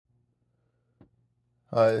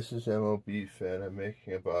Hi, this is MLB Fan. I'm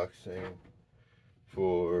making a boxing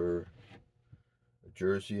for a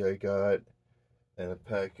jersey I got and a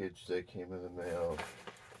package that came in the mail.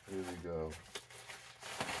 Here we go.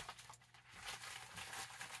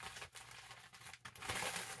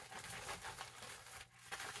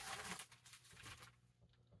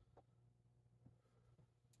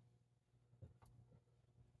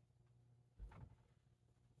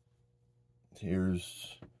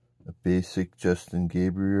 Here's a basic Justin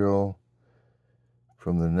Gabriel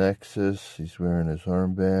from the Nexus. He's wearing his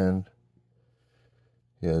armband.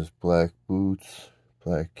 He has black boots,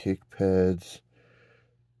 black kick pads,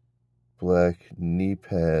 black knee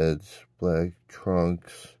pads, black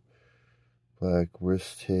trunks, black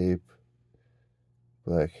wrist tape,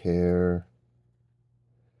 black hair,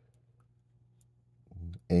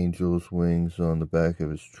 angel's wings on the back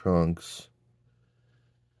of his trunks.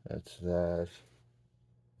 That's that.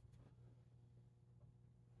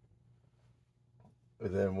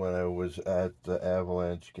 And then when I was at the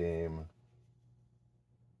Avalanche game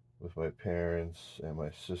with my parents and my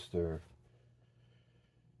sister,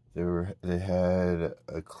 they had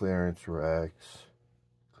a clearance racks,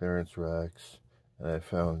 and I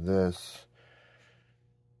found this,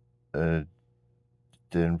 a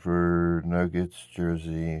Denver Nuggets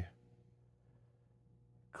jersey,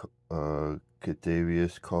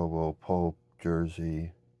 Kentavious Caldwell-Pope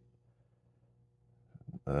jersey,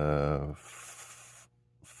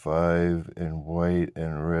 5 in white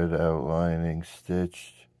and red outlining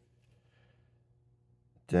stitched,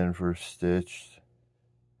 Denver stitched,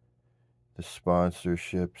 the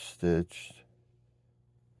sponsorship stitched,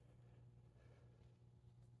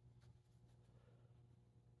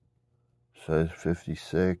 size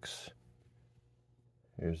 56.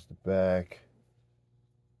 Here's the back.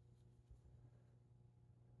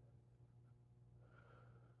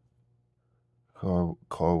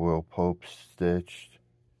 Caldwell-Pope stitched.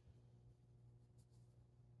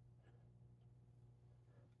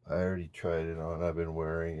 I already tried it on. I've been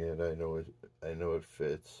wearing it. I know it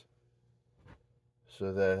fits.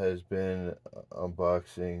 So that has been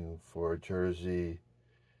unboxing for a jersey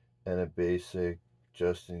and a basic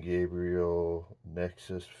Justin Gabriel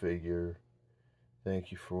Nexus figure.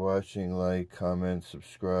 Thank you for watching. Like, comment,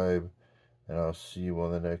 subscribe, and I'll see you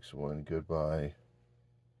on the next one. Goodbye.